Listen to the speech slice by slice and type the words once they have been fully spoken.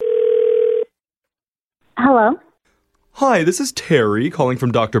Hello? Hi, this is Terry calling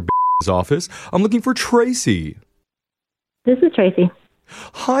from Dr. B's office. I'm looking for Tracy. This is Tracy.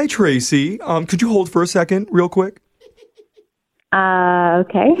 Hi, Tracy. Could you hold for a second, real quick?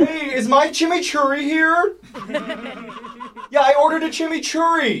 Okay. Hey, is my chimichurri here? Yeah, I ordered a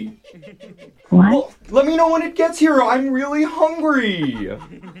chimichurri. What? Well, let me know when it gets here. I'm really hungry.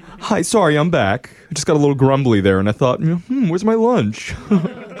 Hi, sorry, I'm back. I just got a little grumbly there, and I thought, where's my lunch?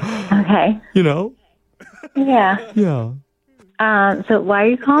 Okay. You know? Yeah. Yeah. So why are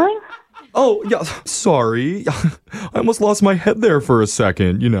you calling? Oh, yeah, sorry. I almost lost my head there for a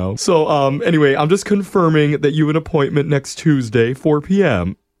second, So, anyway, I'm just confirming that you have an appointment next Tuesday, 4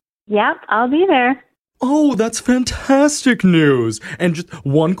 p.m. Yep, I'll be there. Oh, that's fantastic news. And just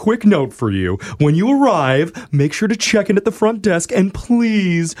one quick note for you. When you arrive, make sure to check in at the front desk and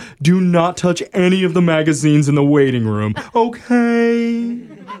please do not touch any of the magazines in the waiting room, okay?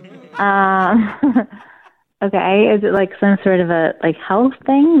 Okay, is it like some sort of a health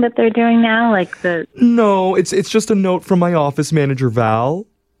thing that they're doing now? No, it's just a note from my office manager, Val.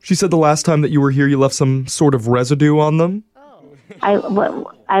 She said the last time that you were here, you left some sort of residue on them. I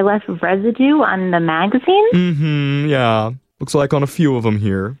left residue on the magazine? Yeah. Looks like on a few of them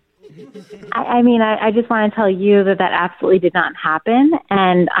here. I just want to tell you that absolutely did not happen,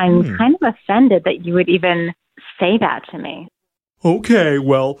 and I'm kind of offended that you would even say that to me. Okay,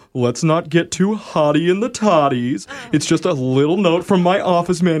 well, let's not get too hotty in the toddies. It's just a little note from my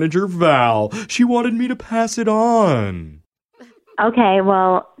office manager, Val. She wanted me to pass it on. Okay,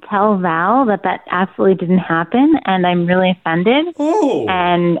 well, tell Val that absolutely didn't happen, and I'm really offended. Oh.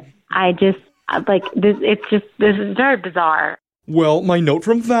 And I just, this is very bizarre. Well, my note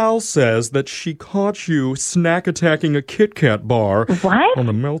from Val says that she caught you snack attacking a Kit Kat bar What? on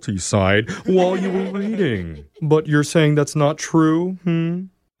the melty side while you were reading. But you're saying that's not true,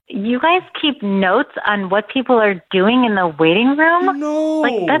 You guys keep notes on what people are doing in the waiting room?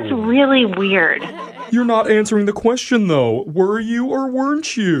 No. That's really weird. You're not answering the question, though. Were you or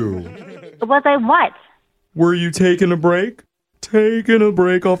weren't you? Was I what? Were you taking a break? Taking a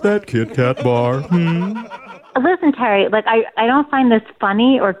break off that Kit Kat bar, Listen, Terry, I don't find this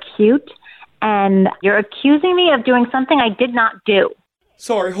funny or cute, and you're accusing me of doing something I did not do.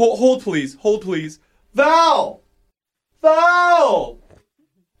 Sorry, hold please. Val!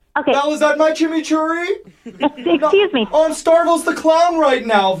 Okay. Val, is that my chimichurri? Excuse me. Oh, I'm Starville's the clown right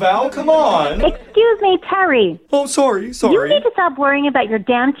now, Val. Come on. Excuse me, Terry. Oh, sorry. You need to stop worrying about your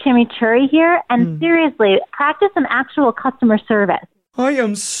damn chimichurri here, and seriously, practice some actual customer service. I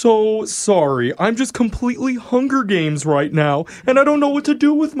am so sorry. I'm just completely Hunger Games right now, and I don't know what to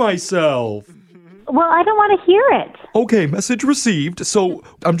do with myself. Well, I don't want to hear it. Okay, message received. So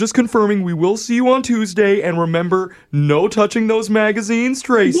I'm just confirming we will see you on Tuesday, and remember, no touching those magazines,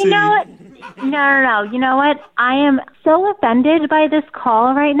 Tracy. You know what? No. You know what? I am so offended by this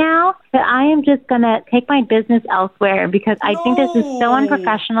call right now that I am just going to take my business elsewhere because I think this is so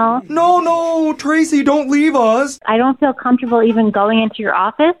unprofessional. No, Tracy, don't leave us. I don't feel comfortable even going into your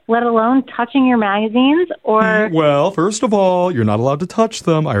office, let alone touching your magazines or... Well, first of all, you're not allowed to touch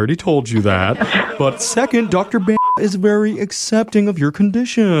them. I already told you that. But second, Dr. is very accepting of your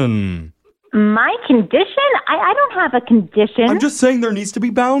condition. My condition? I don't have a condition. I'm just saying there needs to be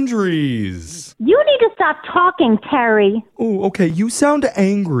boundaries. You need to stop talking, Terry. Oh, okay. You sound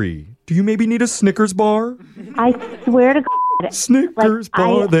angry. Do you maybe need a Snickers bar? I swear to God. Snickers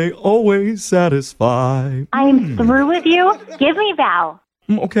bar, they always satisfy. I'm through with you. Give me Val.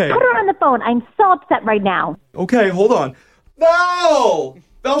 Okay. Put her on the phone. I'm so upset right now. Okay, hold on. Val,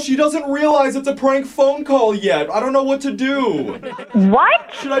 she doesn't realize it's a prank phone call yet. I don't know what to do.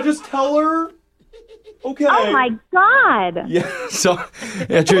 What? Should I just tell her? Okay. Oh my God.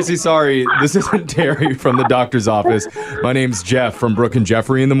 Yeah, Tracy, sorry. This isn't Terry from the doctor's office. My name's Jeff from Brooke and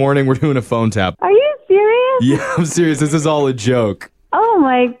Jeffrey in the morning. We're doing a phone tap. Are you serious? Yeah, I'm serious. This is all a joke. Oh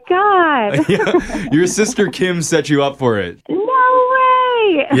my God. Yeah, your sister Kim set you up for it. No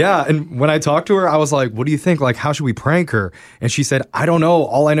way. Yeah, and when I talked to her, I was like, what do you think? How should we prank her? And she said, I don't know.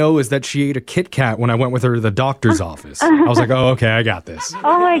 All I know is that she ate a Kit Kat when I went with her to the doctor's office. I was like, oh, okay, I got this.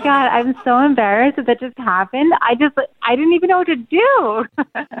 Oh my God, I'm so embarrassed that just happened. I didn't even know what to do.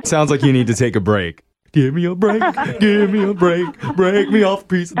 Sounds like you need to take a break. Give me a break, give me a break, break me off a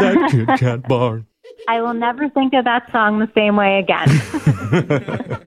piece of that Kit Kat bar. I will never think of that song the same way again.